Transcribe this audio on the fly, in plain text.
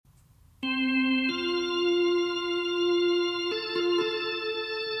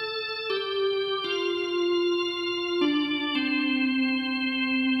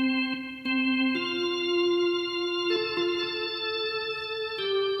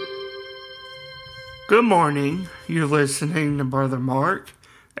Good morning. You're listening to Brother Mark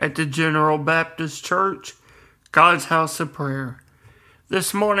at the General Baptist Church, God's House of Prayer.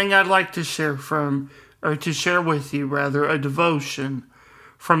 This morning I'd like to share with you a devotion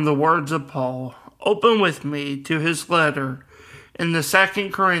from the words of Paul. Open with me to his letter in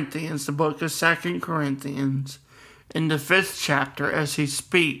the book of 2 Corinthians, in the 5th chapter, as he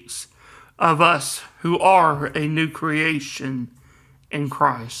speaks of us who are a new creation in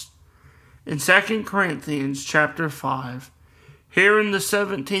Christ. In 2 Corinthians chapter 5, here in the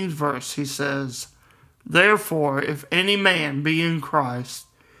 17th verse, he says, "Therefore, if any man be in Christ,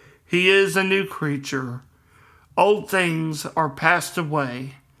 he is a new creature. Old things are passed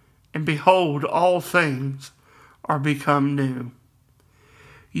away, and behold, all things are become new."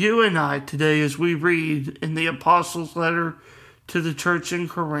 You and I today, as we read in the Apostles' letter to the church in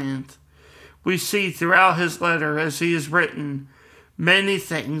Corinth, we see throughout his letter, as he has written many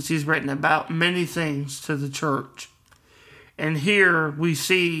things, he's written about many things to the church. And here we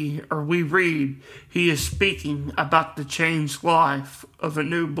read, he is speaking about the changed life of a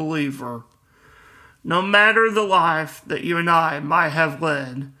new believer. No matter the life that you and I might have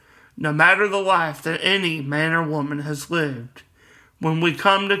led, no matter the life that any man or woman has lived, when we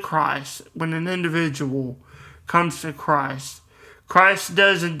come to Christ, when an individual comes to Christ, Christ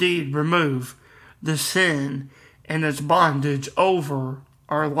does indeed remove the sin and its bondage over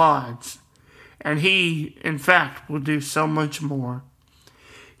our lives. And he, in fact, will do so much more.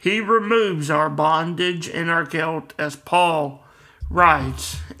 He removes our bondage and our guilt, as Paul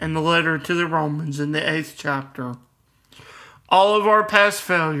writes in the letter to the Romans in the 8th chapter. All of our past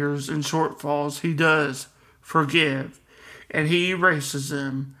failures and shortfalls he does forgive, and he erases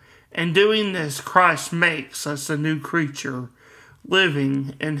them. In doing this, Christ makes us a new creature,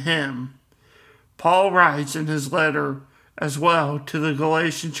 living in him. Paul writes in his letter as well to the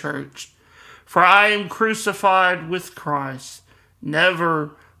Galatian church, "For I am crucified with Christ.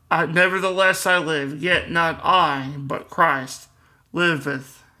 Nevertheless I live, yet not I, but Christ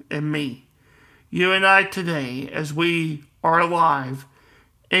liveth in me." You and I today, as we are alive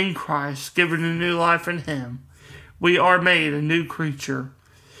in Christ, given a new life in him, we are made a new creature.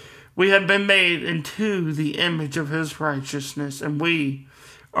 We have been made into the image of his righteousness, and we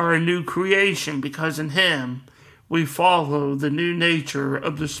are a new creation because in him we follow the new nature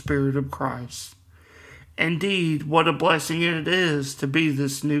of the Spirit of Christ. Indeed, what a blessing it is to be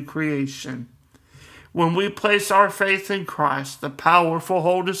this new creation. When we place our faith in Christ, the powerful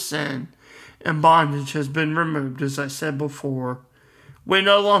hold of sin and bondage has been removed, as I said before. We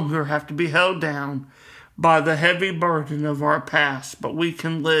no longer have to be held down by the heavy burden of our past, but we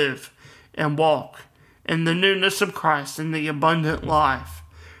can live and walk in the newness of Christ and the abundant life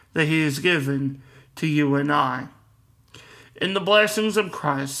that he has given to you and I. In the blessings of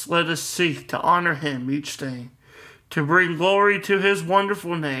Christ, let us seek to honor him each day, to bring glory to his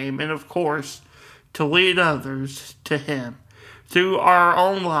wonderful name, and of course, to lead others to him. Through our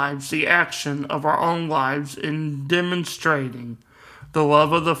own lives, the action of our own lives in demonstrating the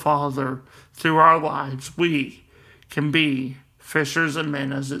love of the Father through our lives, we can be fishers of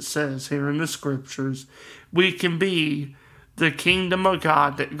men, as it says here in the scriptures. We can be the kingdom of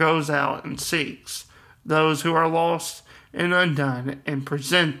God that goes out and seeks those who are lost and undone and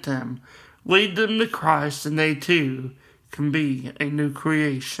present them, lead them to Christ, and they too can be a new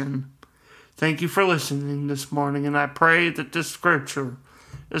creation. Thank you for listening this morning, and I pray that this scripture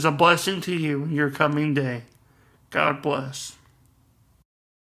is a blessing to you in your coming day. God bless.